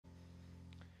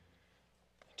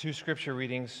Two scripture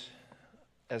readings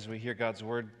as we hear God's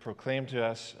word proclaimed to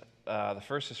us. The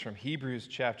first is from Hebrews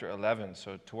chapter 11.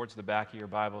 So towards the back of your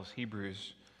Bibles,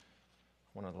 Hebrews,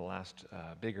 one of the last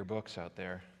bigger books out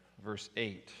there, verse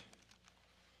 8.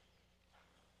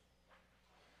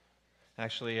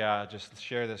 Actually, just to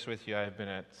share this with you, I've been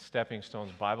at Stepping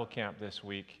Stones Bible Camp this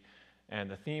week, and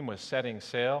the theme was setting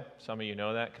sail. Some of you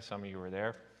know that because some of you were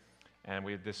there. And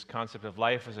we have this concept of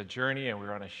life as a journey, and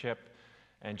we're on a ship.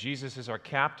 And Jesus is our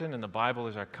captain, and the Bible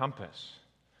is our compass.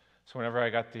 So whenever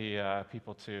I got the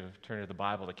people to turn to the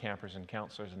Bible, the campers and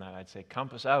counselors and that, I'd say,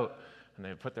 compass out. And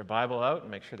they'd put their Bible out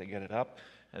and make sure they get it up.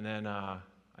 And then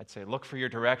I'd say, look for your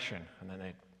direction. And then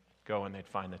they'd go and they'd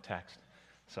find the text.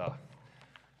 So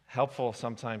helpful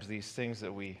sometimes these things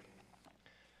that we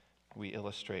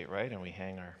illustrate, right? And we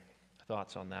hang our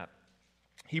thoughts on that.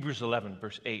 Hebrews 11,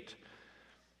 verse 8.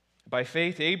 By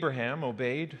faith, Abraham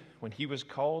obeyed when he was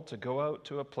called to go out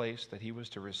to a place that he was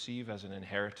to receive as an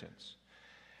inheritance.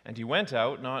 And he went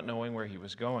out not knowing where he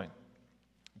was going.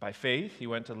 By faith, he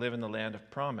went to live in the land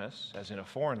of promise, as in a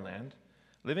foreign land,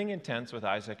 living in tents with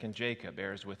Isaac and Jacob,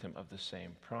 heirs with him of the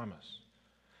same promise.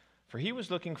 For he was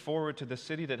looking forward to the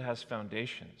city that has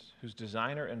foundations, whose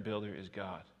designer and builder is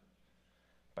God.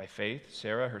 By faith,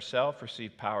 Sarah herself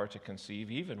received power to conceive,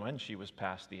 even when she was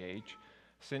past the age,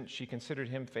 since she considered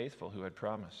him faithful who had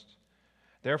promised.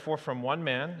 Therefore, from one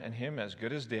man, and him as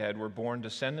good as dead, were born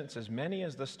descendants as many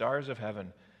as the stars of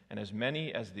heaven, and as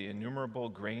many as the innumerable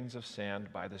grains of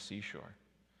sand by the seashore.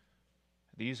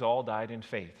 These all died in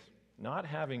faith, not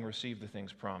having received the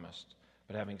things promised,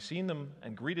 but having seen them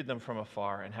and greeted them from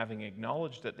afar, and having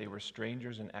acknowledged that they were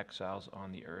strangers and exiles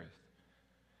on the earth.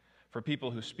 For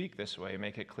people who speak this way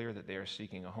make it clear that they are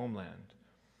seeking a homeland.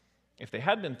 If they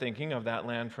had been thinking of that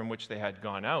land from which they had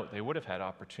gone out, they would have had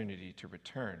opportunity to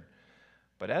return.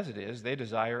 But as it is, they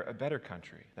desire a better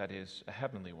country, that is, a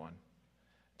heavenly one.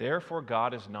 Therefore,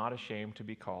 God is not ashamed to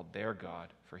be called their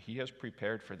God, for he has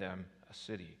prepared for them a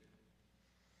city.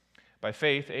 By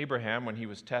faith, Abraham, when he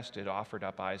was tested, offered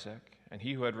up Isaac, and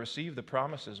he who had received the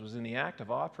promises was in the act of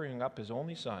offering up his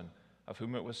only son, of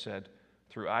whom it was said,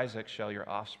 "Through Isaac shall your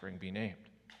offspring be named."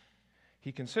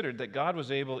 He considered that God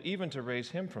was able even to raise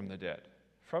him from the dead,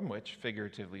 from which,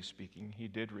 figuratively speaking, he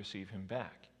did receive him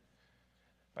back.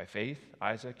 By faith,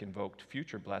 Isaac invoked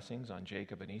future blessings on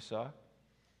Jacob and Esau.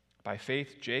 By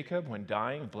faith, Jacob, when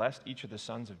dying, blessed each of the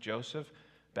sons of Joseph,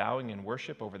 bowing in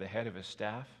worship over the head of his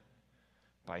staff.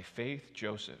 By faith,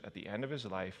 Joseph, at the end of his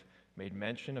life, made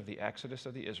mention of the exodus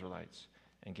of the Israelites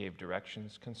and gave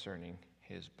directions concerning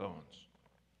his bones.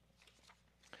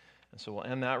 And so we'll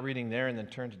end that reading there and then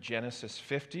turn to Genesis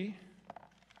 50,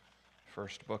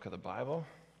 first book of the Bible,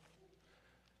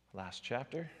 last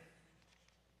chapter.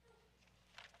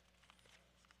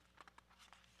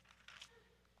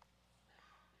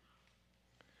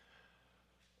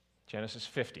 Genesis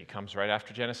 50 comes right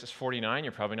after Genesis 49.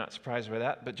 You're probably not surprised by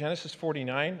that. But Genesis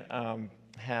 49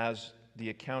 has the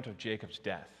account of Jacob's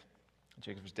death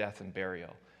and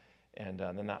burial. And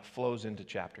then that flows into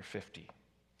chapter 50.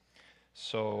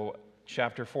 So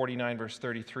chapter 49, verse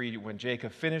 33, when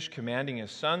Jacob finished commanding his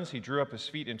sons, he drew up his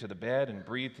feet into the bed and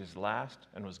breathed his last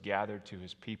and was gathered to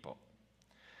his people.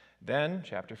 Then,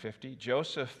 chapter 50,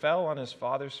 Joseph fell on his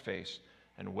father's face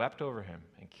and wept over him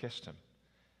and kissed him.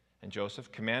 And Joseph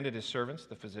commanded his servants,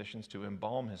 the physicians, to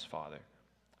embalm his father.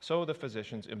 So the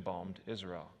physicians embalmed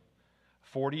Israel.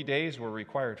 40 days were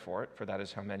required for it, for that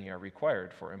is how many are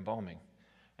required for embalming.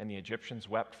 And the Egyptians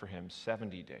wept for him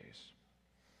 70 days.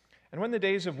 And when the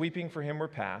days of weeping for him were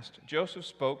past, Joseph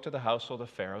spoke to the household of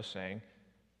Pharaoh, saying,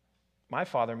 "My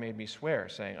father made me swear,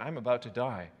 saying, I am about to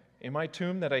die. In my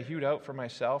tomb that I hewed out for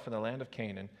myself in the land of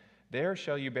Canaan, there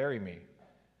shall you bury me.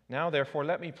 Now, therefore,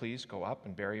 let me please go up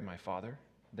and bury my father.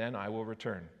 Then I will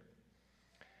return."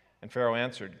 And Pharaoh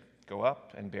answered, "Go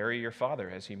up and bury your father,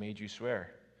 as he made you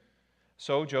swear."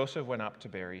 So Joseph went up to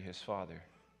bury his father.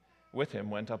 With him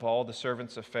went up all the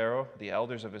servants of Pharaoh, the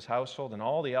elders of his household, and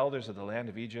all the elders of the land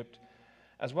of Egypt,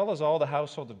 as well as all the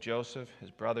household of Joseph, his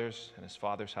brothers, and his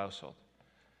father's household.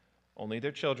 Only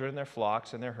their children, their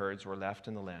flocks, and their herds were left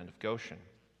in the land of Goshen.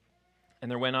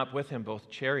 And there went up with him both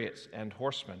chariots and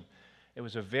horsemen. It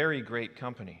was a very great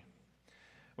company.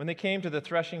 When they came to the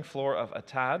threshing floor of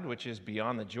Atad, which is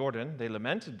beyond the Jordan, they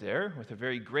lamented there with a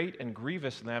very great and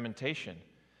grievous lamentation.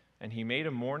 And he made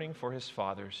a mourning for his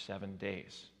father 7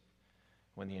 days.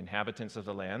 When the inhabitants of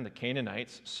the land, the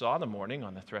Canaanites, saw the mourning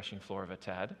on the threshing floor of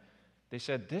Atad, they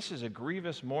said, "This is a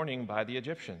grievous mourning by the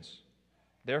Egyptians."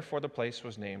 Therefore the place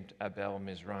was named Abel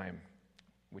Mizraim,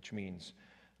 which means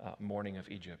mourning of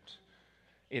Egypt.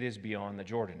 It is beyond the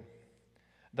Jordan.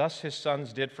 Thus his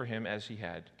sons did for him as he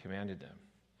had commanded them.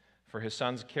 For his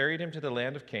sons carried him to the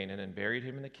land of Canaan and buried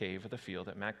him in the cave of the field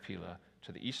at Machpelah,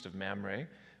 to the east of Mamre,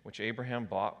 which Abraham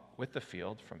bought with the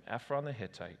field from Ephron the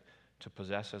Hittite to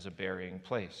possess as a burying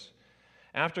place.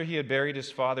 After he had buried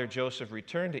his father, Joseph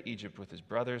returned to Egypt with his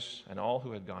brothers and all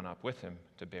who had gone up with him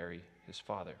to bury his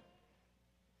father.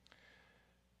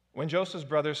 When Joseph's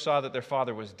brothers saw that their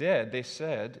father was dead, they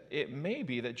said, "It may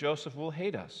be that Joseph will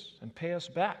hate us and pay us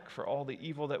back for all the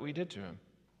evil that we did to him."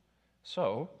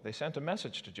 So they sent a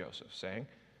message to Joseph, saying,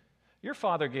 "Your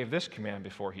father gave this command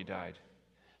before he died.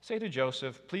 Say to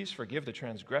Joseph, 'Please forgive the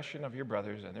transgression of your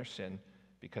brothers and their sin,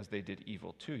 because they did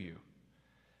evil to you.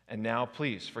 And now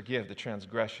please forgive the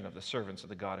transgression of the servants of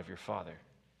the God of your father.'"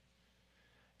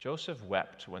 Joseph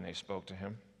wept when they spoke to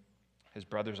him. His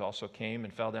brothers also came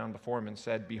and fell down before him and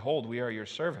said, "Behold, we are your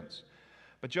servants."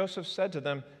 But Joseph said to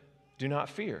them, "Do not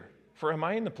fear, for am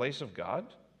I in the place of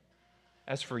God?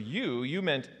 As for you, you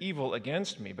meant evil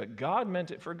against me, but God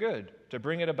meant it for good, to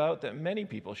bring it about that many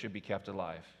people should be kept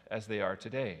alive, as they are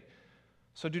today.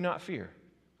 So do not fear.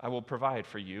 I will provide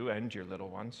for you and your little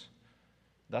ones."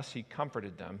 Thus he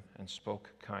comforted them and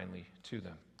spoke kindly to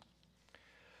them.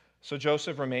 So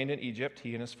Joseph remained in Egypt,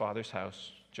 he and his father's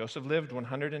house. Joseph lived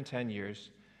 110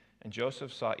 years, and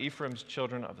Joseph saw Ephraim's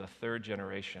children of the third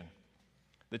generation.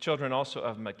 The children also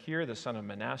of Machir, the son of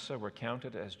Manasseh, were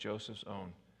counted as Joseph's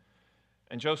own.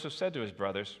 And Joseph said to his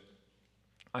brothers,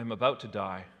 "I am about to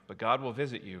die, but God will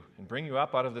visit you and bring you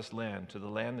up out of this land to the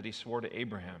land that he swore to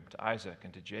Abraham, to Isaac,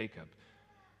 and to Jacob."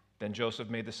 Then Joseph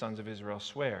made the sons of Israel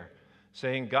swear,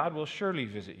 saying, "God will surely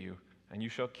visit you, and you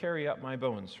shall carry up my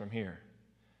bones from here."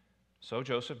 So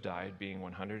Joseph died, being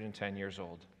 110 years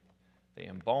old. They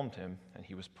embalmed him, and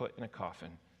he was put in a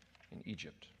coffin in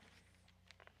Egypt.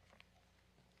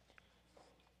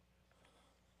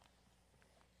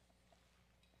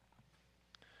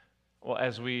 Well,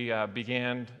 as we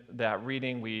began that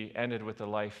reading, we ended with the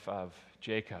life of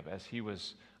Jacob. As he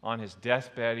was on his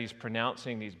deathbed, he's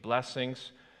pronouncing these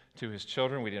blessings to his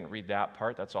children. We didn't read that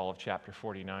part. That's all of chapter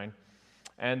 49.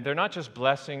 And they're not just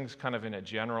blessings kind of in a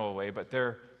general way, but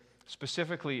they're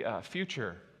specifically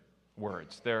future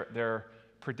words. They're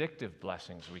predictive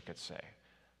blessings, we could say.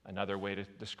 Another way to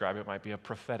describe it might be a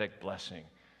prophetic blessing.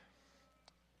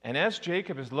 And as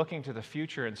Jacob is looking to the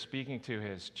future and speaking to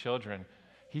his children,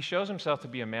 he shows himself to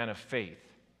be a man of faith.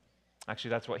 Actually,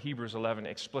 that's what Hebrews 11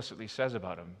 explicitly says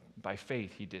about him. By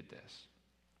faith, he did this.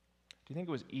 Do you think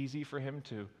it was easy for him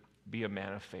to be a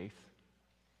man of faith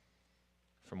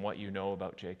from what you know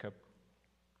about Jacob?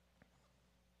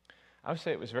 I would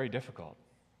say it was very difficult.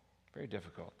 Very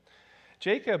difficult.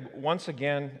 Jacob, once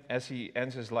again, as he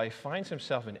ends his life, finds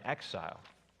himself in exile.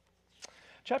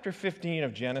 Chapter 15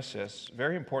 of Genesis,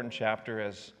 very important chapter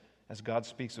as God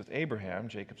speaks with Abraham,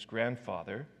 Jacob's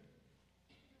grandfather,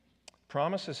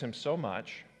 promises him so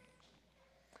much.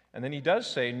 And then he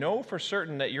does say, "Know for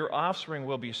certain that your offspring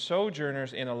will be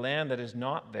sojourners in a land that is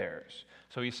not theirs."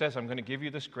 So he says, "I'm going to give you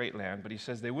this great land," but he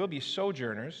says, "They will be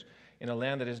sojourners in a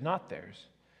land that is not theirs,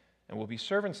 and will be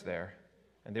servants there,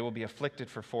 and they will be afflicted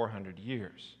for 400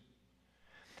 years.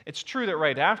 It's true that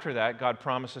right after that, God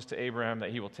promises to Abraham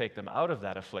that he will take them out of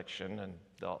that affliction, and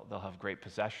they'll have great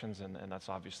possessions, and that's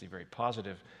obviously very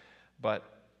positive. But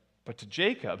to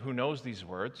Jacob, who knows these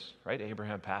words, right?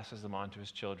 Abraham passes them on to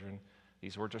his children.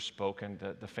 These words are spoken.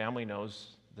 The family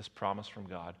knows this promise from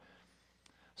God.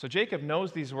 So Jacob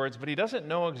knows these words, but he doesn't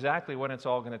know exactly when it's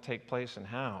all going to take place and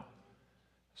how.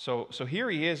 So here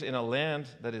he is in a land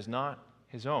that is not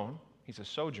his own. He's a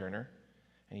sojourner,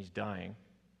 and he's dying.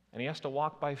 And he has to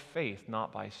walk by faith,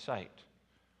 not by sight.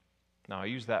 Now, I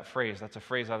use that phrase. That's a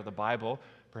phrase out of the Bible.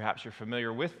 Perhaps you're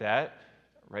familiar with that,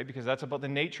 right? Because that's about the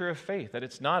nature of faith, that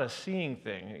it's not a seeing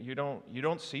thing. You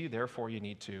don't see, therefore you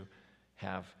need to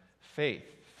have faith.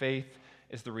 Faith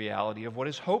is the reality of what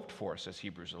is hoped for, says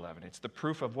Hebrews 11. It's the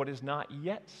proof of what is not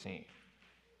yet seen.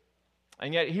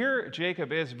 And yet here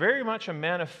Jacob is very much a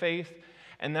man of faith,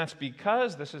 and that's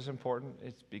because, this is important,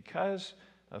 it's because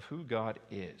of who God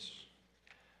is.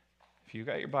 If you've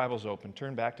got your Bibles open,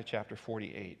 turn back to chapter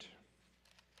 48,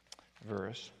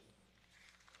 verse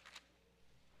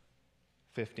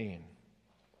 15.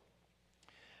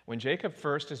 When Jacob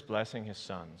first is blessing his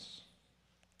sons.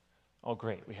 Oh,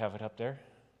 great, we have it up there?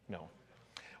 No.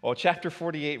 Well, chapter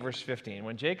 48, verse 15.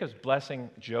 When Jacob's blessing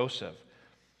Joseph,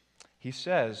 he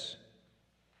says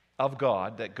of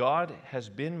God that God has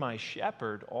been my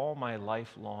shepherd all my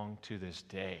life long to this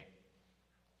day.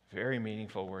 Very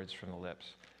meaningful words from the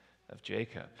lips of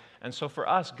Jacob. And so for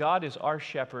us, God is our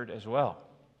shepherd as well.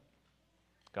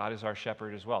 God is our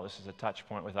shepherd as well. This is a touch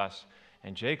point with us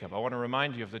and Jacob. I want to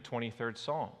remind you of the 23rd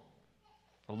Psalm.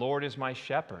 The Lord is my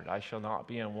shepherd, I shall not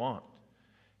be in want.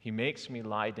 He makes me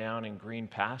lie down in green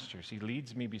pastures. He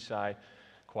leads me beside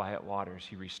quiet waters.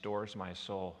 He restores my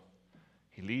soul.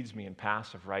 He leads me in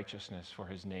paths of righteousness for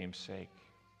his name's sake.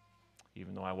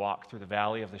 Even though I walk through the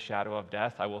valley of the shadow of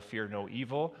death, I will fear no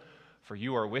evil, for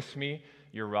you are with me.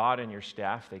 Your rod and your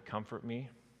staff, they comfort me.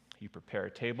 You prepare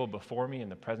a table before me in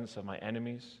the presence of my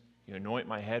enemies. You anoint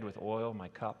my head with oil, my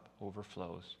cup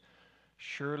overflows.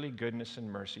 Surely goodness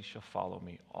and mercy shall follow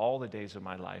me all the days of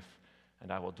my life,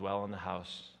 and I will dwell in the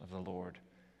house of the Lord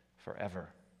forever.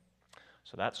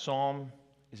 So that psalm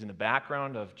is in the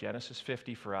background of Genesis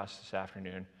 50 for us this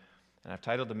afternoon. And I've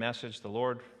titled the message, The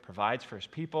Lord Provides for His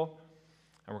People.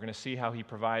 And we're going to see how He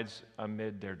provides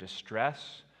amid their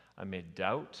distress, amid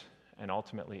doubt, and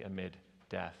ultimately amid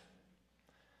death.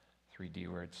 3 D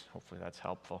words. Hopefully that's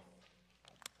helpful.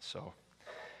 So,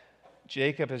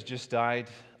 Jacob has just died.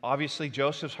 Obviously,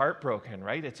 Joseph's heartbroken,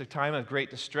 right? It's a time of great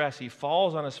distress. He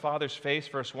falls on his father's face,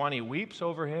 verse 1. He weeps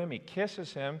over him. He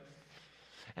kisses him.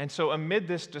 And so amid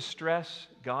this distress,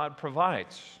 God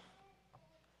provides.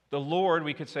 The Lord,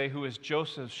 we could say, who is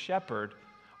Joseph's shepherd,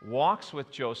 walks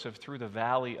with Joseph through the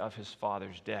valley of his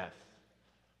father's death.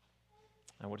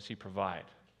 And what does he provide?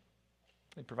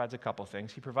 He provides a couple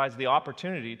things. He provides the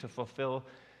opportunity to fulfill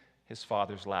his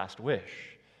father's last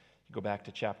wish. You go back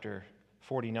to chapter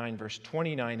 49, verse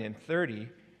 29 and 30,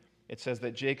 it says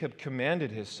that Jacob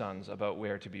commanded his sons about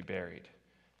where to be buried.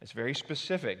 It's very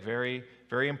specific, very,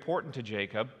 very important to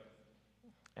Jacob,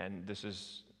 and this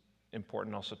is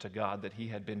important also to God, that he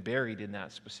had been buried in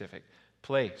that specific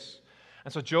place.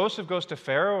 And so Joseph goes to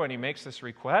Pharaoh and he makes this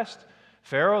request.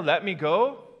 Pharaoh, let me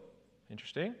go.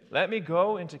 Interesting. Let me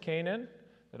go into Canaan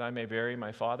that I may bury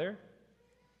my father.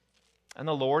 And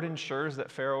the Lord ensures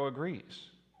that Pharaoh agrees.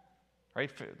 Right?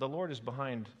 The Lord is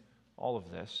behind all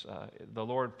of this. The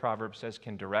Lord, Proverbs says,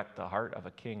 can direct the heart of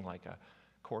a king like a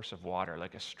course of water,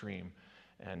 like a stream.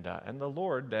 And the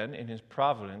Lord then, in his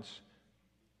providence,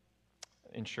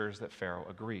 ensures that Pharaoh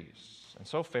agrees. And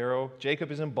so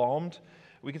Jacob is embalmed.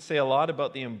 We could say a lot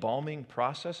about the embalming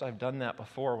process. I've done that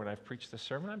before when I've preached this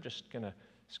sermon. I'm just going to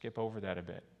skip over that a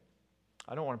bit.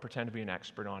 I don't want to pretend to be an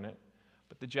expert on it,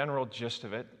 but the general gist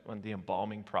of it, when the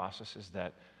embalming process, is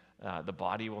that the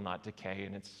body will not decay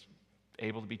and it's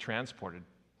able to be transported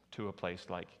to a place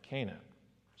like Canaan.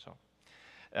 So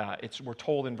we're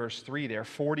told in verse 3 there,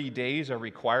 40 days are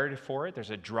required for it. There's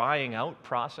a drying out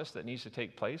process that needs to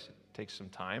take place. It takes some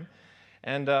time.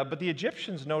 But the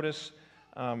Egyptians, notice,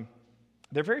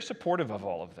 they're very supportive of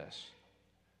all of this.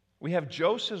 We have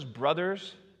Joseph's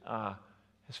brothers,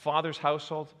 his father's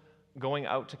household, going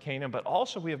out to Canaan, but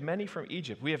also we have many from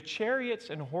Egypt. We have chariots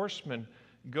and horsemen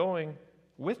going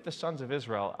with the sons of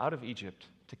Israel out of Egypt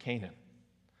to Canaan.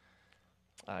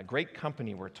 Great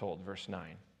company, we're told, verse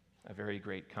 9. A very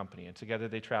great company. And together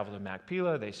they travel to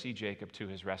Machpelah. They see Jacob to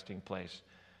his resting place,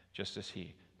 just as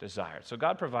he desired. So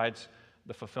God provides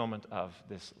the fulfillment of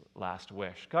this last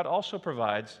wish. God also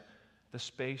provides the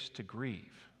space to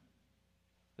grieve.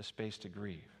 The space to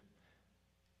grieve.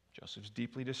 Joseph's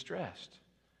deeply distressed.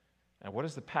 And what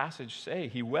does the passage say?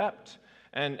 He wept.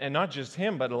 And not just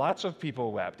him, but lots of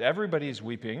people wept. Everybody's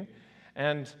weeping.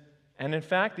 And in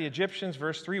fact, the Egyptians,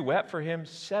 verse 3, wept for him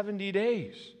 70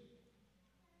 days.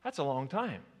 That's a long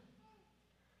time.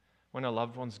 When a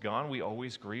loved one's gone, we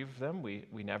always grieve them. We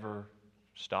never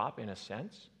stop, in a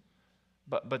sense.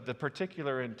 But the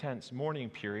particular intense mourning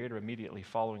period immediately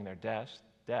following their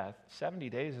death, 70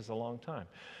 days is a long time.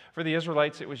 For the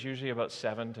Israelites, it was usually about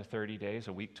 7 to 30 days,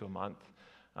 a week to a month.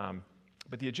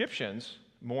 But the Egyptians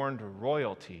mourned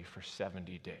royalty for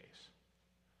 70 days.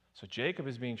 So Jacob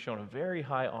is being shown a very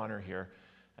high honor here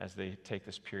as they take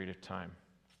this period of time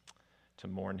to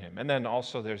mourn him. And then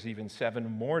also there's even 7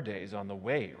 more days on the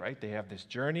way, right? They have this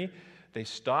journey. They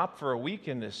stop for a week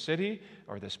in this city,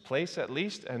 or this place at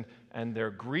least, and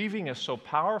their grieving is so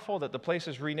powerful that the place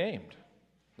is renamed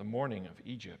the Mourning of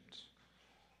Egypt.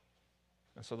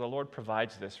 And so the Lord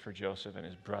provides this for Joseph and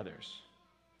his brothers.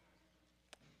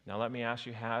 Now let me ask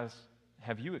you,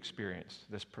 have you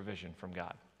experienced this provision from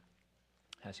God?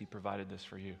 Has he provided this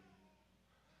for you?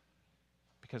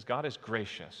 Because God is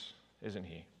gracious, isn't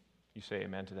he? You say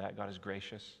amen to that? God is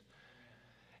gracious.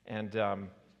 And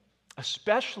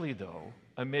especially, though,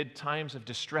 amid times of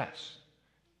distress,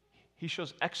 he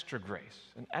shows extra grace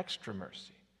and extra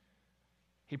mercy.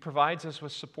 He provides us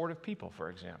with supportive people, for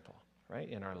example, right,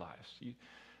 in our lives.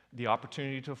 The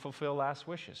opportunity to fulfill last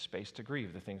wishes, space to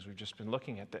grieve, the things we've just been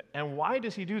looking at. And why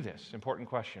does he do this? Important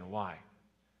question. Why?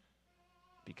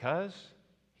 Because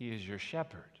he is your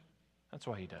shepherd. That's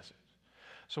why he does it.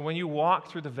 So when you walk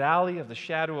through the valley of the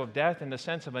shadow of death in the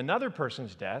sense of another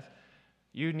person's death,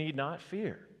 you need not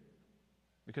fear.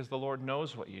 because the Lord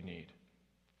knows what you need.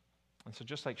 And so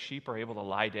just like sheep are able to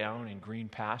lie down in green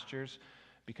pastures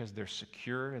because they're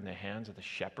secure in the hands of the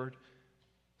shepherd,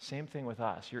 same thing with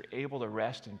us. You're able to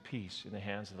rest in peace in the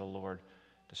hands of the Lord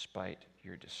despite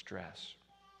your distress.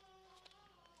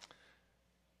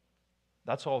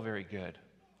 That's all very good.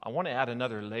 I want to add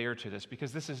another layer to this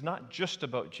because this is not just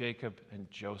about Jacob and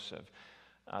Joseph,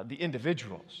 the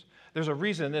individuals. There's a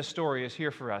reason this story is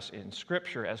here for us in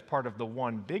Scripture as part of the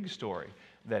one big story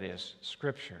that is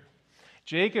Scripture.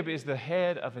 Jacob is the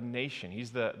head of a nation.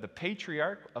 He's the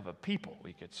patriarch of a people,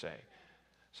 we could say.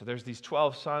 So there's these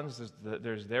 12 sons,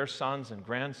 there's their sons and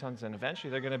grandsons, and eventually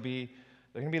they're going to be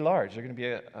large. They're going to be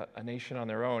a nation on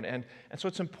their own. And so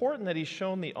it's important that he's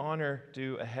shown the honor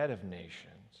due a head of nations,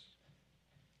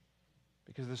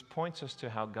 because this points us to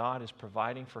how God is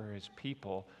providing for his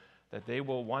people that they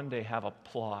will one day have a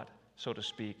plot, so to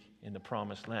speak, in the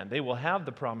promised land. They will have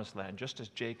the promised land just as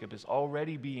Jacob is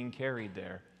already being carried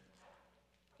there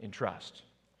in trust.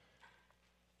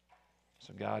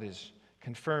 So God is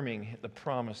confirming the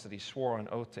promise that he swore on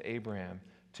oath to Abraham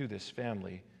to this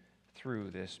family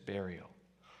through this burial.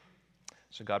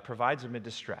 So God provides amid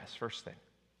distress, first thing.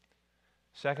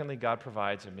 Secondly, God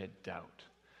provides amid doubt.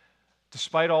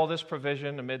 Despite all this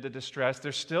provision amid the distress,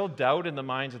 there's still doubt in the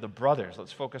minds of the brothers.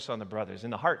 Let's focus on the brothers. In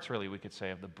the hearts, really, we could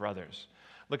say, of the brothers.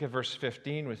 Look at verse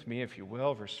 15 with me, if you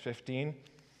will. Verse 15.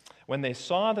 When they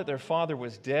saw that their father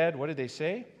was dead, what did they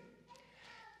say?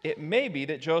 It may be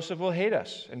that Joseph will hate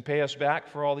us and pay us back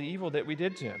for all the evil that we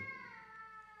did to him.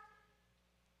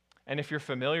 And if you're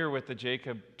familiar with the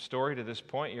Jacob story to this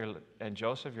point, and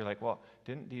Joseph, you're like, well,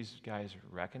 didn't these guys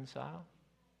reconcile?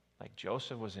 Like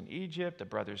Joseph was in Egypt, the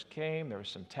brothers came, there was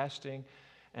some testing,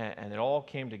 and it all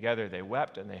came together. They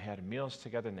wept and they had meals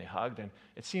together and they hugged, and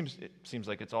it seems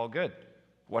like it's all good.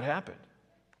 What happened?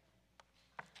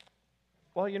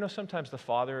 Well, sometimes the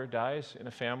father dies in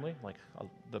a family, like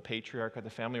the patriarch of the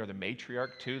family, or the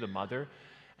matriarch too, the mother,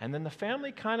 and then the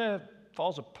family kind of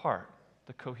falls apart.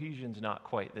 The cohesion's not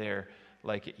quite there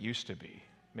like it used to be.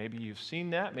 Maybe you've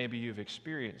seen that, maybe you've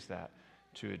experienced that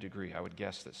to a degree. I would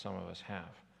guess that some of us have.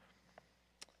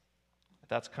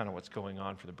 That's kind of what's going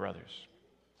on for the brothers.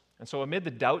 And so amid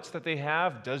the doubts that they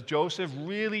have, does Joseph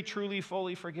really, truly,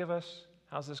 fully forgive us?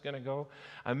 How's this going to go?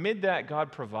 Amid that,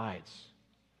 God provides.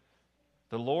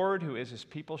 The Lord, who is his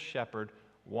people's shepherd,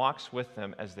 walks with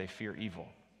them as they fear evil.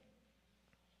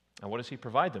 And what does he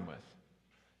provide them with?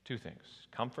 Two things: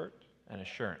 comfort and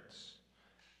assurance.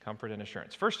 Comfort and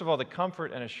assurance. First of all, the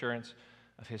comfort and assurance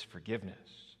of his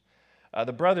forgiveness.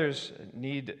 The brothers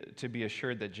need to be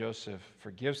assured that Joseph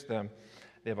forgives them.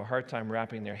 They have a hard time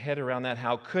wrapping their head around that.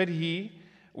 How could he?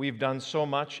 We've done so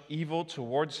much evil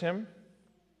towards him.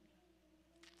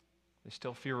 They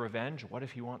still fear revenge. What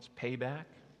if he wants payback?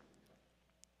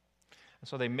 And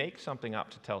so they make something up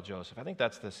to tell Joseph. I think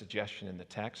that's the suggestion in the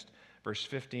text. Verse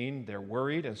 15, they're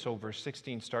worried, and so verse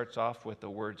 16 starts off with the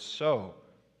word so.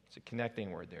 It's a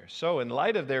connecting word there. So in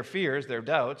light of their fears, their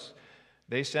doubts,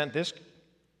 they sent this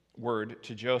word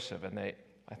to Joseph, and they,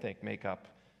 I think, make up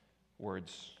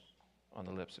words on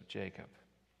the lips of Jacob.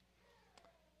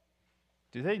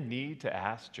 Do they need to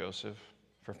ask Joseph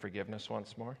for forgiveness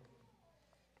once more?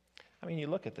 I mean, you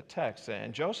look at the text,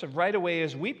 and Joseph right away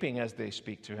is weeping as they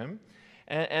speak to him,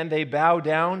 and they bow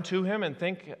down to him, and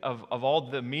think of all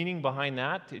the meaning behind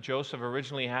that. Joseph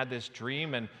originally had this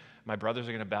dream, and my brothers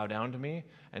are going to bow down to me,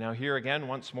 and now here again,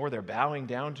 once more, they're bowing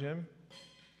down to him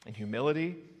in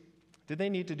humility. Did they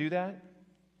need to do that?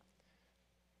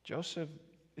 Joseph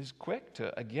is quick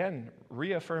to, again,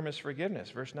 reaffirm his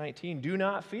forgiveness. Verse 19, do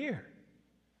not fear.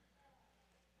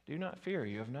 Do not fear.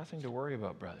 You have nothing to worry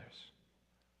about, brothers.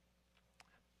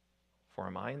 For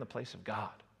am I in the place of God?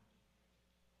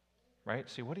 Right?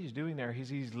 See, what he's doing there,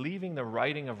 he's leaving the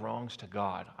righting of wrongs to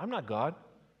God. I'm not God.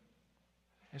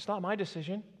 It's not my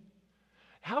decision.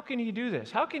 How can he do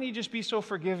this? How can he just be so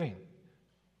forgiving?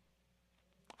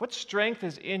 What strength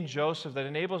is in Joseph that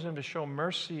enables him to show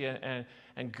mercy and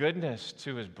goodness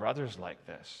to his brothers like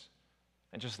this,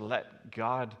 and just let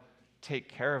God take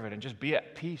care of it and just be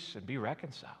at peace and be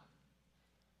reconciled?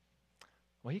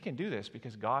 Well, he can do this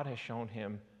because God has shown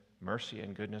him mercy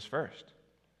and goodness first.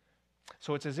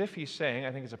 So it's as if he's saying,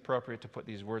 I think it's appropriate to put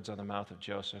these words on the mouth of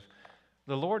Joseph,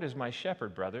 the Lord is my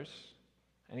shepherd, brothers,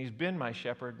 and he's been my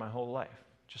shepherd my whole life,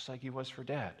 just like he was for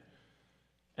Dad.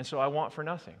 And so I want for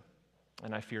nothing,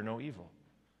 and I fear no evil.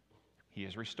 He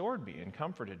has restored me and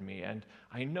comforted me, and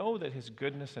I know that his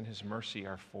goodness and his mercy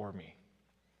are for me.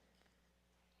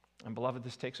 And beloved,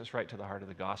 this takes us right to the heart of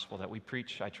the gospel that we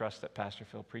preach. I trust that Pastor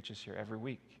Phil preaches here every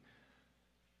week.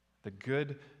 The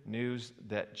good news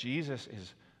that Jesus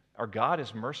is Our God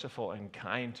is merciful and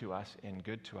kind to us and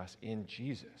good to us in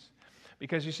Jesus.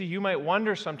 Because you see, you might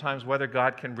wonder sometimes whether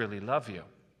God can really love you,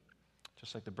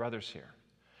 just like the brothers here.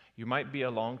 You might be a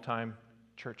longtime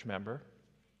church member,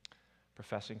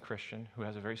 professing Christian, who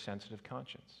has a very sensitive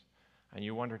conscience. And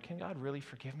you wonder, can God really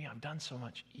forgive me? I've done so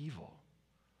much evil.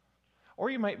 Or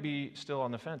you might be still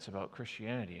on the fence about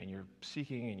Christianity, and you're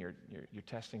seeking and you're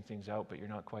testing things out, but you're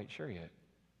not quite sure yet.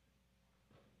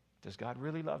 Does God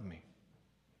really love me?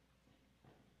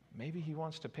 Maybe he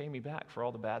wants to pay me back for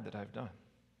all the bad that I've done.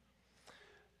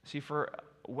 See, for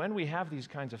when we have these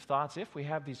kinds of thoughts, if we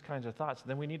have these kinds of thoughts,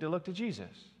 then we need to look to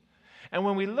Jesus. And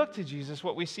when we look to Jesus,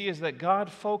 what we see is that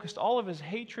God focused all of his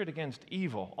hatred against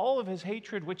evil, all of his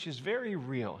hatred, which is very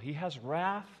real. He has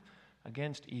wrath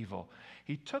against evil.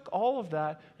 He took all of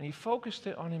that and he focused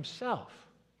it on himself.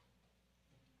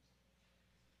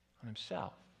 On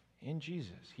himself. In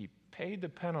Jesus. He paid the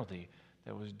penalty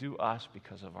that was due us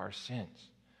because of our sins.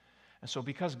 And so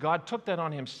because God took that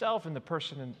on himself in the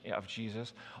person of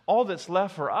Jesus, all that's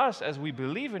left for us as we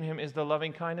believe in him is the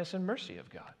loving kindness and mercy of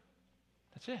God.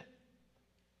 That's it.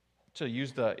 To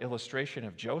use the illustration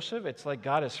of Joseph, it's like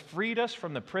God has freed us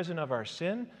from the prison of our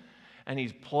sin, and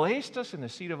he's placed us in the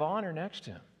seat of honor next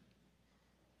to him.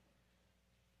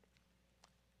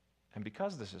 And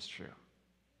because this is true,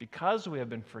 because we have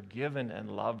been forgiven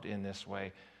and loved in this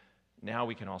way, now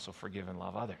we can also forgive and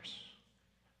love others.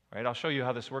 Right? I'll show you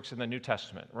how this works in the New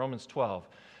Testament. Romans 12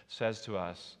 says to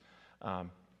us,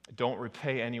 don't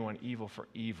repay anyone evil for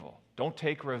evil. Don't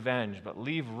take revenge, but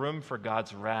leave room for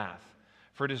God's wrath.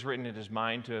 For it is written, it is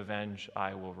mine to avenge,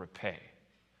 I will repay.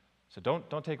 So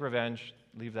don't take revenge,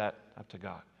 leave that up to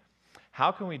God.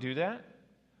 How can we do that?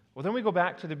 Well, then we go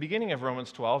back to the beginning of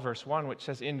Romans 12, verse 1, which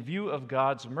says, in view of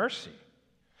God's mercy.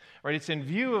 Right? It's in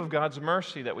view of God's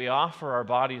mercy that we offer our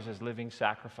bodies as living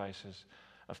sacrifices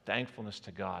of thankfulness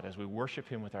to God as we worship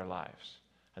him with our lives.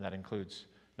 And that includes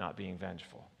not being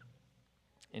vengeful.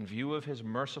 In view of his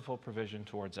merciful provision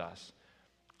towards us,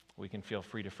 we can feel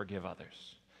free to forgive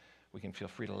others. We can feel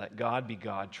free to let God be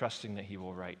God, trusting that he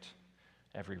will right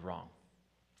every wrong.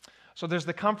 So there's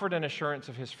the comfort and assurance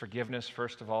of his forgiveness,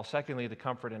 first of all. Secondly, the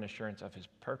comfort and assurance of his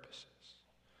purposes.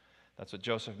 That's what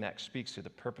Joseph next speaks to, the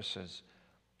purposes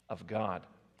of God.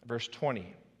 Verse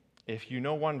 20. If you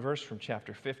know one verse from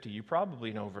chapter 50, you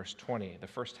probably know verse 20, the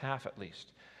first half at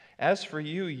least. As for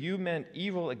you, you meant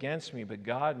evil against me, but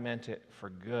God meant it for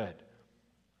good.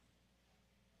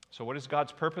 So what is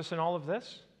God's purpose in all of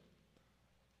this?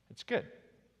 It's good.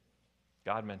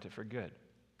 God meant it for good.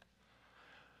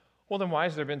 Well, then why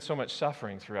has there been so much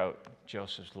suffering throughout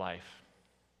Joseph's life?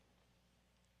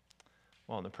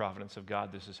 Well, in the providence of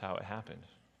God, this is how it happened.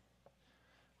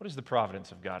 What is the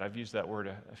providence of God? I've used that word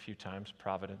a few times,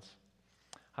 providence.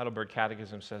 Heidelberg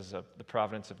Catechism says the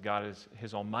providence of God is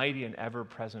his almighty and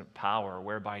ever-present power,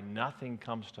 whereby nothing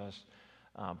comes to us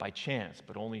by chance,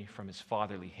 but only from his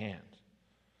fatherly hand.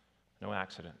 No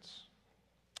accidents.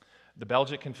 The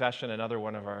Belgic Confession, another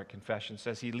one of our confessions,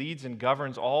 says he leads and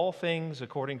governs all things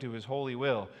according to his holy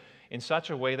will in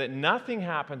such a way that nothing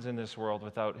happens in this world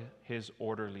without his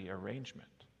orderly arrangement.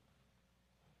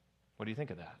 What do you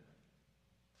think of that?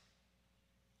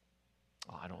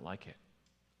 Oh, I don't like it.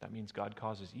 That means God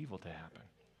causes evil to happen.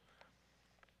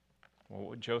 Well, what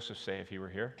would Joseph say if he were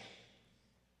here?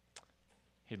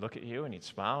 He'd look at you and he'd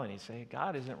smile and he'd say,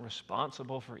 God isn't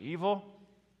responsible for evil.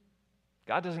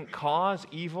 God doesn't cause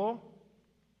evil.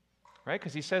 Right?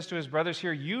 Because he says to his brothers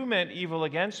here, you meant evil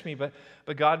against me, but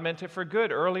God meant it for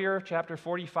good. Earlier, chapter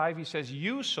 45, he says,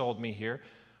 you sold me here,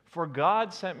 for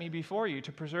God sent me before you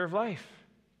to preserve life.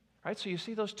 Right? So you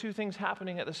see those two things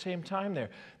happening at the same time there.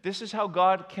 This is how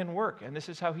God can work, and this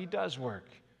is how he does work.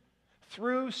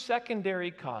 Through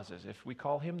secondary causes. If we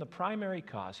call him the primary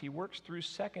cause, he works through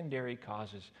secondary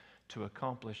causes to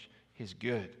accomplish his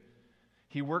good.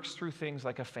 He works through things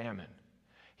like a famine.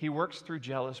 He works through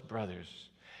jealous brothers.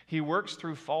 He works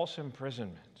through false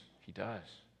imprisonment. He does.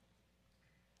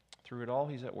 Through it all,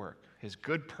 he's at work. His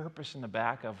good purpose in the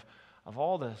back of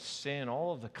all the sin,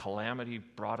 all of the calamity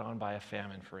brought on by a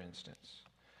famine, for instance.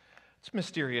 It's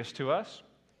mysterious to us.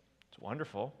 It's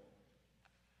wonderful.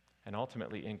 And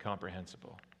ultimately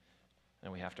incomprehensible.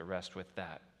 And we have to rest with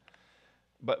that.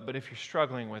 But if you're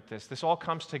struggling with this all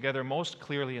comes together most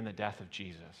clearly in the death of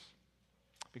Jesus.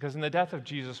 Because in the death of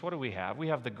Jesus, what do we have? We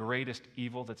have the greatest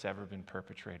evil that's ever been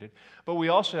perpetrated, but we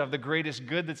also have the greatest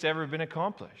good that's ever been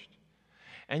accomplished.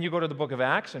 And you go to the book of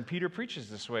Acts, and Peter preaches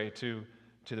this way to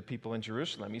the people in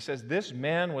Jerusalem. He says, this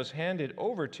man was handed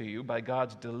over to you by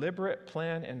God's deliberate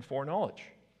plan and foreknowledge.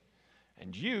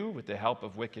 And you, with the help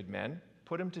of wicked men,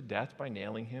 put him to death by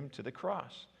nailing him to the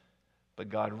cross. But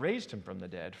God raised him from the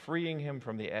dead, freeing him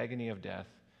from the agony of death,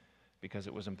 because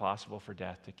it was impossible for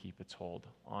death to keep its hold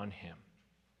on him.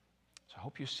 So I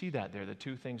hope you see that there, the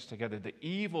two things together. The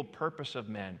evil purpose of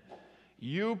men.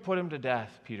 You put him to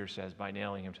death, Peter says, by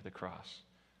nailing him to the cross.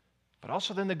 But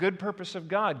also then the good purpose of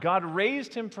God. God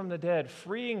raised him from the dead,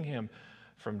 freeing him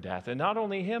from death. And not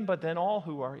only him, but then all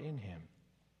who are in him.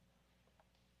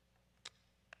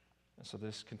 And so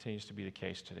this continues to be the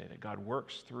case today, that God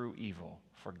works through evil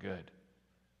for good.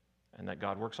 And that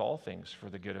God works all things for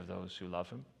the good of those who love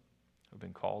him, who have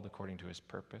been called according to his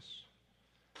purpose.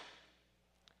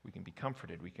 We can be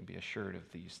comforted. We can be assured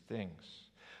of these things.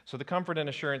 So the comfort and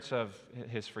assurance of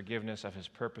his forgiveness, of his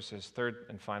purposes. Third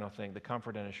and final thing, the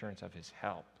comfort and assurance of his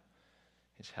help.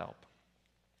 His help.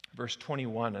 Verse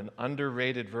 21, an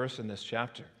underrated verse in this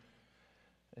chapter.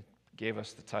 It gave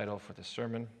us the title for the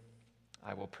sermon.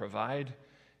 I will provide.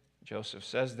 Joseph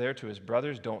says there to his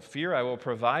brothers, don't fear, I will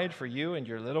provide for you and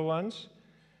your little ones.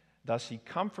 Thus he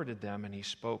comforted them and he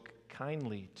spoke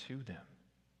kindly to them.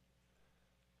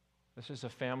 This is a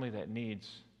family that needs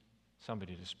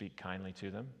somebody to speak kindly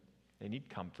to them. They need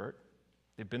comfort.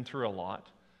 They've been through a lot.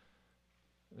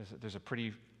 There's a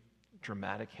pretty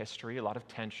dramatic history, a lot of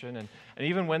tension. And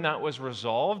even when that was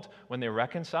resolved, when they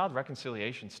reconciled,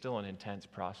 reconciliation's still an intense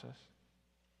process.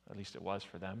 At least it was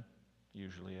for them.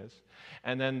 Usually is.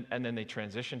 And then they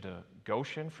transition to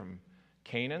Goshen from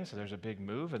Canaan, so there's a big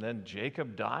move. And then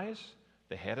Jacob dies,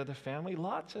 the head of the family.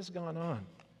 Lots has gone on.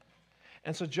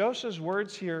 And so Joseph's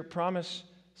words here promise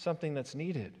something that's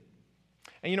needed.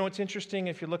 And you know, it's interesting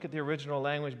if you look at the original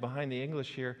language behind the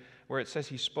English here, where it says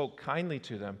he spoke kindly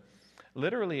to them.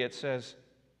 Literally, it says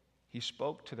he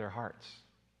spoke to their hearts.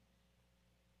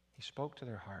 He spoke to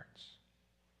their hearts.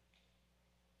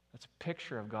 That's a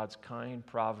picture of God's kind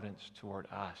providence toward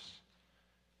us.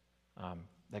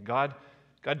 That God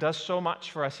does so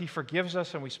much for us. He forgives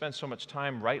us, and we spend so much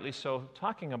time, rightly so,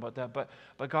 talking about that. But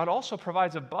God also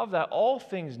provides above that all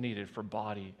things needed for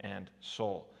body and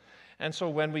soul. And so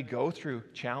when we go through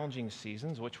challenging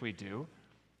seasons, which we do,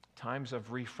 times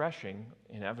of refreshing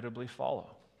inevitably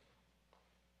follow.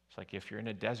 It's like if you're in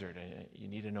a desert and you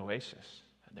need an oasis,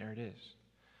 and there it is.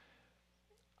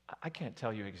 I can't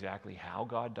tell you exactly how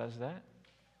God does that,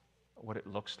 what it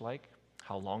looks like,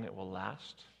 how long it will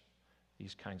last,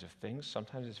 these kinds of things.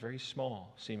 Sometimes it's very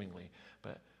small, seemingly.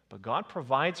 But God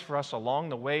provides for us along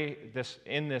the way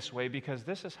in this way, because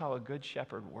this is how a good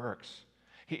shepherd works.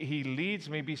 He leads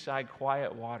me beside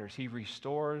quiet waters. He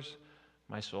restores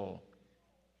my soul.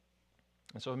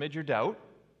 And so amid your doubt,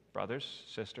 brothers,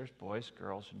 sisters, boys,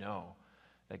 girls, know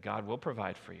that God will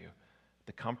provide for you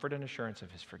the comfort and assurance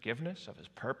of his forgiveness, of his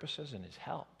purposes, and his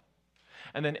help.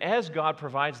 And then as God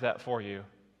provides that for you,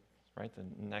 right, the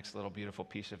next little beautiful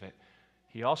piece of it,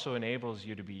 he also enables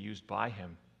you to be used by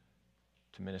him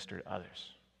to minister to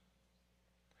others.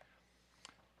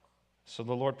 So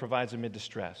the Lord provides amid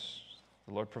distress,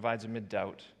 the Lord provides amid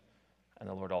doubt, and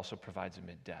the Lord also provides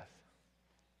amid death.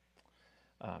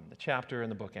 The chapter in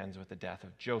the book ends with the death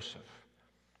of Joseph.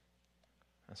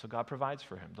 And so God provides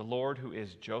for him. The Lord, who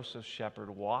is Joseph's shepherd,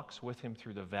 walks with him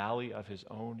through the valley of his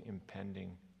own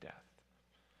impending death.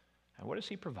 And what does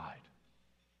he provide?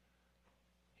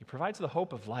 He provides the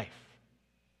hope of life.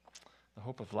 The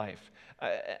hope of life.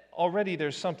 Already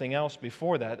there's something else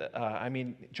before that.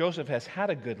 Joseph has had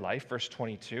a good life, verse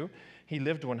 22. He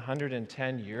lived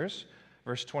 110 years.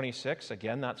 Verse 26,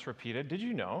 again, that's repeated. Did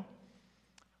you know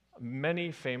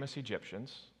many famous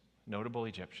Egyptians, notable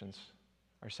Egyptians,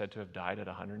 are said to have died at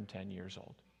 110 years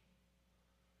old?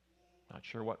 Not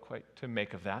sure what quite to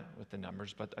make of that with the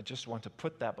numbers, but I just want to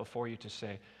put that before you to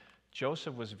say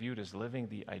Joseph was viewed as living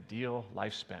the ideal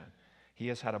lifespan. He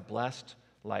has had a blessed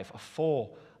life, a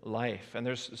full life. And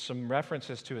there's some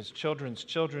references to his children's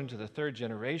children, to the third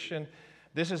generation.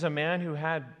 This is a man who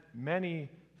had many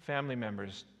family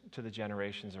members to the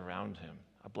generations around him.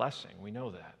 A blessing, we know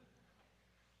that.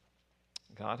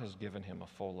 God has given him a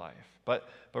full life. But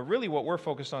really what we're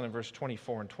focused on in verse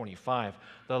 24 and 25,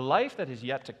 the life that is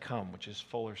yet to come, which is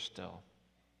fuller still.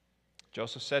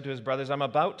 Joseph said to his brothers, I'm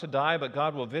about to die, but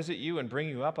God will visit you and bring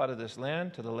you up out of this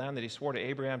land, to the land that he swore to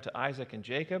Abraham, to Isaac, and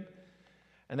Jacob.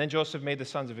 And then Joseph made the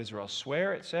sons of Israel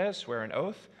swear, it says, swear an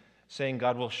oath, saying,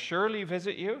 God will surely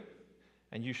visit you,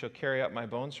 and you shall carry up my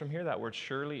bones from here. That word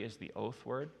surely is the oath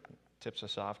word. It tips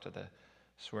us off to the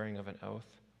swearing of an oath.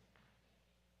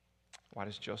 Why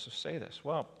does Joseph say this?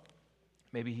 Well,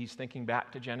 maybe he's thinking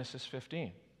back to Genesis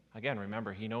 15. Again,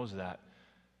 remember, he knows that.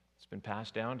 It's been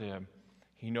passed down to him.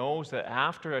 He knows that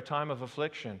after a time of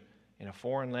affliction in a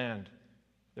foreign land,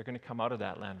 they're going to come out of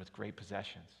that land with great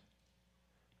possessions.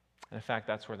 And in fact,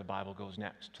 that's where the Bible goes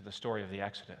next, to the story of the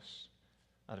Exodus.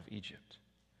 out of Egypt.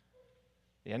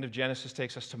 The end of Genesis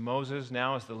takes us to Moses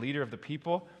now as the leader of the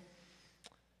people.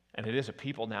 And it is a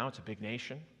people now, it's a big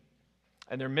nation.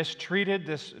 And they're mistreated,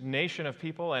 this nation of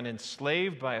people, and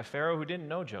enslaved by a Pharaoh who didn't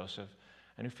know Joseph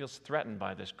and who feels threatened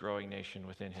by this growing nation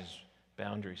within his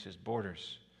boundaries, his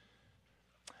borders.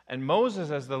 And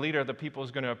Moses, as the leader of the people,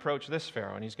 is going to approach this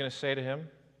Pharaoh, and he's going to say to him,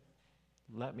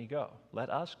 "Let me go. Let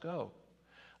us go.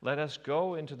 Let us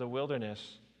go into the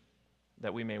wilderness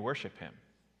that we may worship him."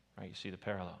 Right? You see the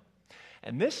parallel.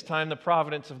 And this time, the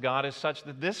providence of God is such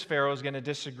that this Pharaoh is going to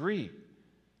disagree.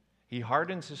 He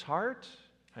hardens his heart,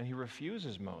 and he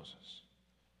refuses Moses.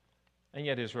 And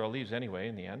yet Israel leaves anyway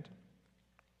in the end.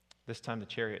 This time the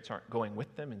chariots aren't going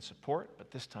with them in support, but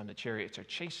this time the chariots are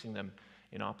chasing them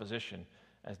in opposition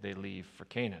as they leave for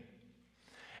Canaan.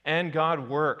 And God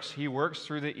works. He works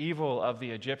through the evil of the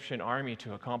Egyptian army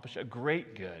to accomplish a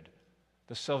great good,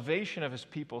 the salvation of his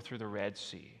people through the Red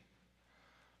Sea.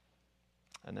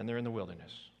 And then they're in the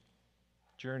wilderness,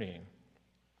 journeying.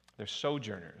 They're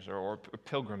sojourners, or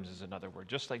pilgrims is another word,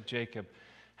 just like Jacob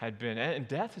had been. And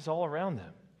death is all around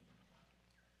them.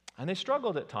 And they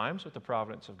struggled at times with the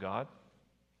providence of God,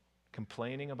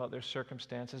 complaining about their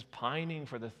circumstances, pining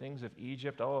for the things of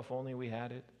Egypt. Oh, if only we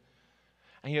had it.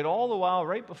 And yet all the while,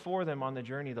 right before them on the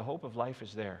journey, the hope of life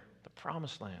is there, the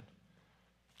promised land.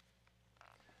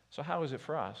 So how is it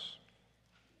for us?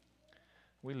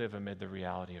 We live amid the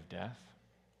reality of death.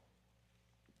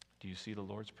 Do you see the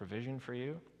Lord's provision for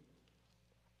you?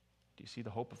 Do you see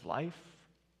the hope of life?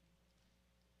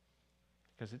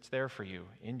 Because it's there for you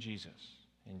in Jesus,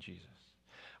 in Jesus.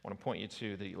 I want to point you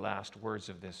to the last words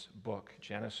of this book,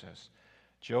 Genesis.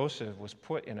 Joseph was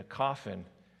put in a coffin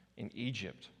in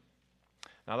Egypt.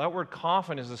 Now that word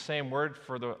coffin is the same word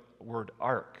for the word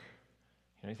ark.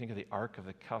 You think of the Ark of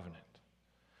the Covenant.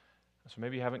 So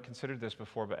maybe you haven't considered this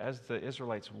before, but as the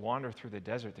Israelites wander through the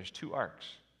desert, there's two arks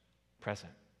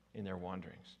present in their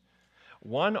wanderings.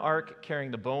 One ark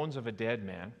carrying the bones of a dead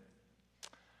man,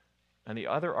 and the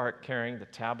other ark carrying the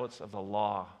tablets of the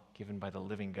law given by the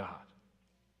living God.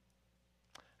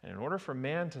 And in order for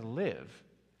man to live,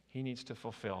 he needs to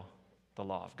fulfill the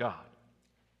law of God.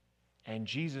 And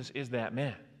Jesus is that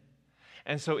man.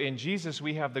 And so in Jesus,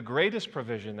 we have the greatest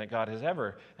provision that God has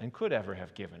ever and could ever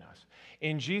have given us.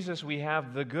 In Jesus, we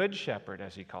have the good shepherd,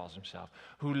 as he calls himself,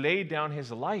 who laid down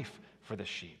his life for the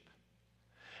sheep.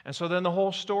 And so then the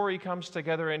whole story comes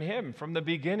together in him. From the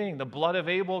beginning, the blood of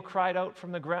Abel cried out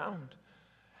from the ground,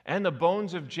 and the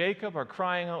bones of Jacob are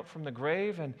crying out from the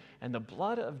grave, and the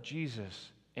blood of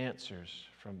Jesus answers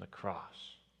from the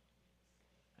cross.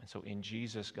 And so in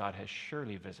Jesus, God has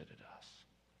surely visited us.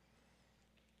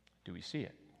 Do we see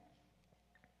it?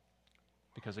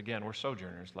 Because again, we're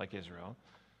sojourners like Israel,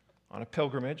 on a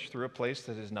pilgrimage through a place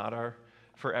that is not our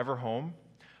forever home.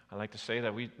 I like to say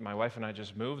that my wife and I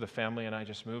just moved, the family and I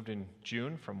just moved in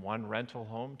June from one rental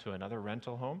home to another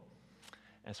rental home.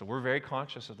 And so we're very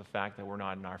conscious of the fact that we're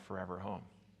not in our forever home.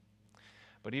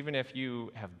 But even if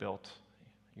you have built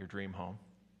your dream home,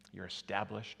 you're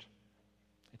established,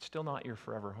 it's still not your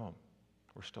forever home.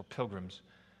 We're still pilgrims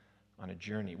on a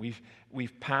journey.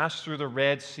 We've passed through the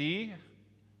Red Sea.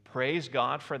 Praise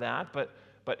God for that.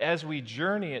 But as we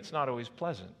journey, it's not always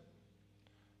pleasant.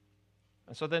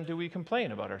 And so then do we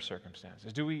complain about our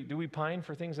circumstances? Do we pine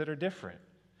for things that are different?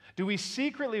 Do we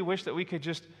secretly wish that we could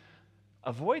just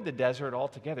avoid the desert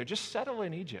altogether? Just settle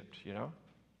in Egypt, you know?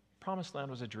 Promised land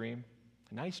was a dream,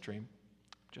 a nice dream,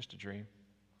 just a dream.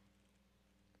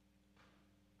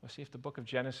 Well, see, if the book of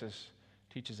Genesis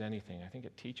teaches anything, I think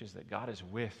it teaches that God is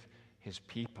with his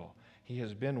people. He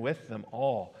has been with them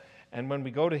all. And when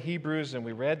we go to Hebrews, and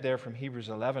we read there from Hebrews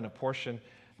 11, a portion,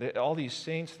 all these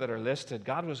saints that are listed,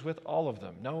 God was with all of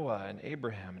them, Noah and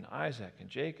Abraham and Isaac and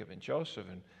Jacob and Joseph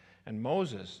and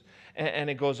Moses.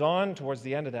 And it goes on towards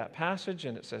the end of that passage,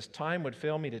 and it says, time would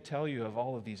fail me to tell you of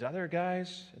all of these other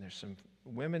guys, and there's some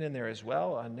women in there as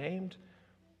well, unnamed.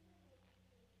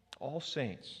 All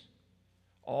saints,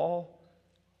 all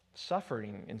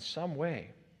suffering in some way,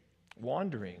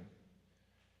 wandering,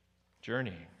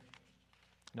 journeying,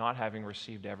 not having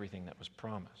received everything that was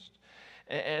promised.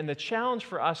 And the challenge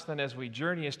for us then as we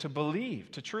journey is to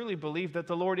believe, to truly believe that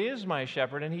the Lord is my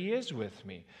shepherd and he is with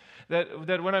me.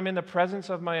 That when I'm in the presence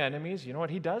of my enemies, you know what?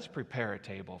 He does prepare a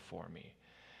table for me.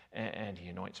 And he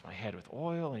anoints my head with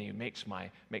oil, and he makes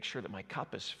sure that my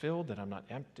cup is filled, that I'm not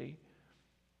empty.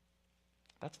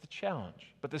 That's the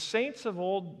challenge. But the saints of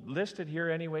old listed here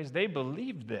anyways, they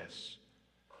believed this.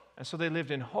 And so they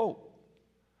lived in hope.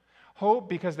 Hope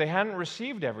because they hadn't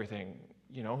received everything.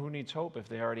 You know, who needs hope if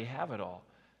they already have it all?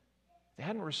 They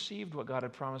hadn't received what God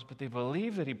had promised, but they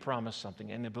believed that he promised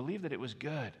something, and they believed that it was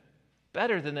good.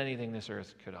 better than anything this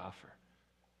earth could offer.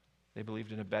 They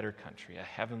believed in a better country, a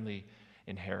heavenly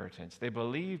inheritance. They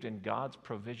believed in God's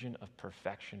provision of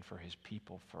perfection for his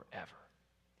people forever.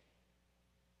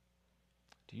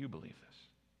 Do you believe this?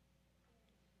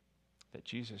 That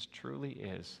Jesus truly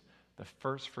is the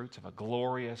first fruits of a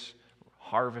glorious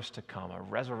harvest to come, a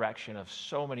resurrection of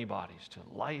so many bodies to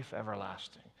life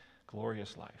everlasting,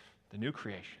 glorious life, the new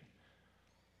creation.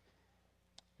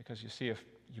 Because you see, if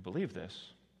you believe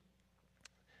this,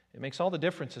 it makes all the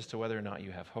difference as to whether or not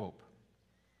you have hope.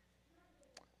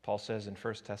 Paul says in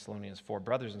 1 Thessalonians 4,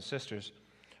 brothers and sisters,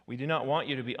 we do not want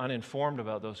you to be uninformed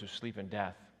about those who sleep in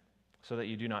death, so that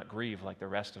you do not grieve like the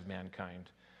rest of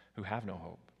mankind who have no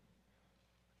hope.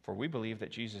 For we believe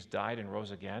that Jesus died and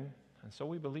rose again, and so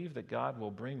we believe that God will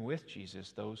bring with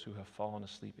Jesus those who have fallen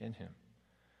asleep in him.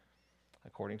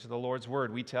 According to the Lord's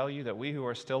word, we tell you that we who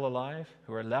are still alive,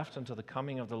 who are left until the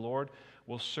coming of the Lord,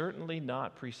 will certainly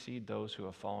not precede those who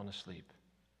have fallen asleep.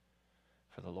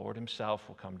 For the Lord himself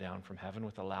will come down from heaven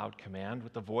with a loud command,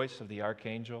 with the voice of the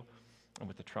archangel, and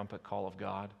with the trumpet call of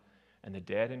God, and the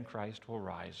dead in Christ will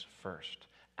rise first.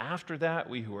 After that,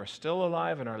 we who are still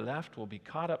alive and are left will be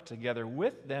caught up together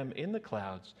with them in the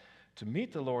clouds to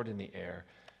meet the Lord in the air,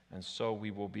 and so we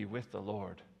will be with the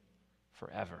Lord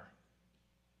forever.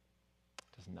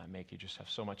 Doesn't that make you just have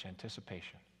so much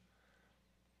anticipation?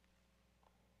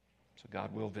 So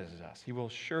God will visit us. He will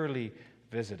surely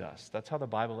visit us. That's how the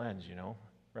Bible ends, you know.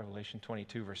 Revelation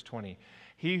 22, verse 20.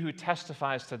 He who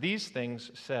testifies to these things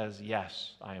says,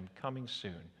 yes, I am coming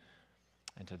soon.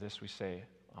 And to this we say,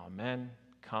 Amen.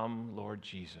 Come, Lord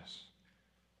Jesus.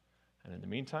 And in the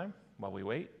meantime, while we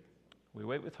wait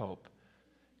with hope,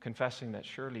 confessing that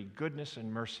surely goodness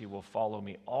and mercy will follow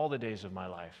me all the days of my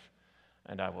life,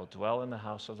 and I will dwell in the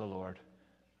house of the Lord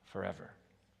forever.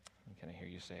 And can I hear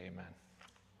you say amen?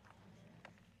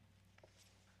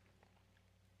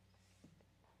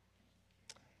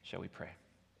 Shall we pray?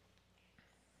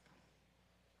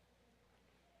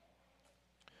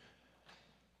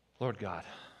 Lord God,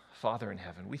 Father in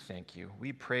heaven, we thank you.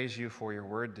 We praise you for your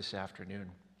word this afternoon,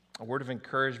 a word of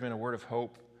encouragement, a word of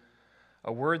hope,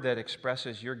 a word that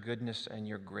expresses your goodness and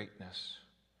your greatness.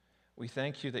 We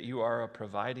thank you that you are a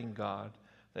providing God,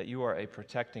 that you are a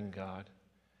protecting God,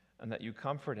 and that you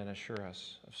comfort and assure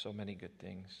us of so many good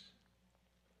things.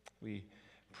 We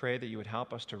pray that you would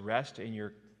help us to rest in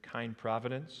your kind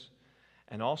providence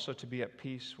and also to be at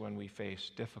peace when we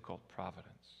face difficult providence.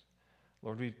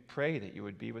 Lord, we pray that you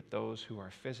would be with those who are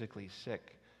physically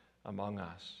sick among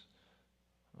us.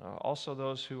 Also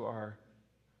those who are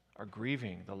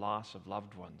grieving the loss of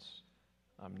loved ones,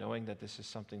 knowing that this is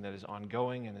something that is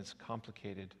ongoing and is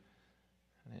complicated.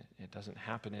 And it doesn't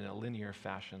happen in a linear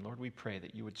fashion. Lord, we pray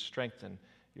that you would strengthen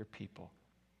your people.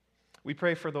 We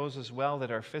pray for those as well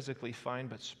that are physically fine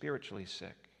but spiritually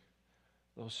sick,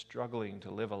 those struggling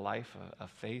to live a life of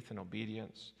faith and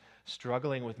obedience,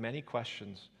 struggling with many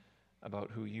questions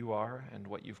about who you are and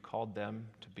what you've called them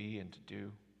to be and to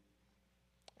do.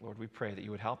 Lord, we pray that you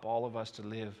would help all of us to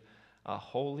live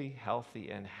holy,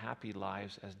 healthy, and happy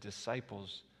lives as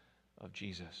disciples of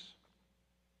Jesus.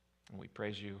 And we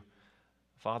praise you,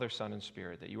 Father, Son, and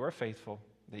Spirit, that you are faithful,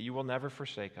 that you will never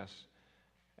forsake us,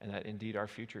 and that indeed our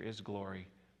future is glory,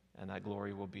 and that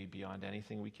glory will be beyond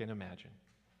anything we can imagine.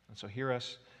 And so hear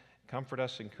us, comfort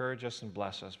us, encourage us, and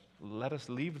bless us. Let us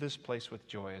leave this place with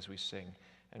joy as we sing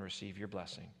and receive your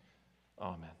blessing.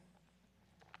 Amen.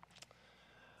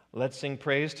 Let's sing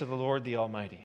praise to the Lord the Almighty.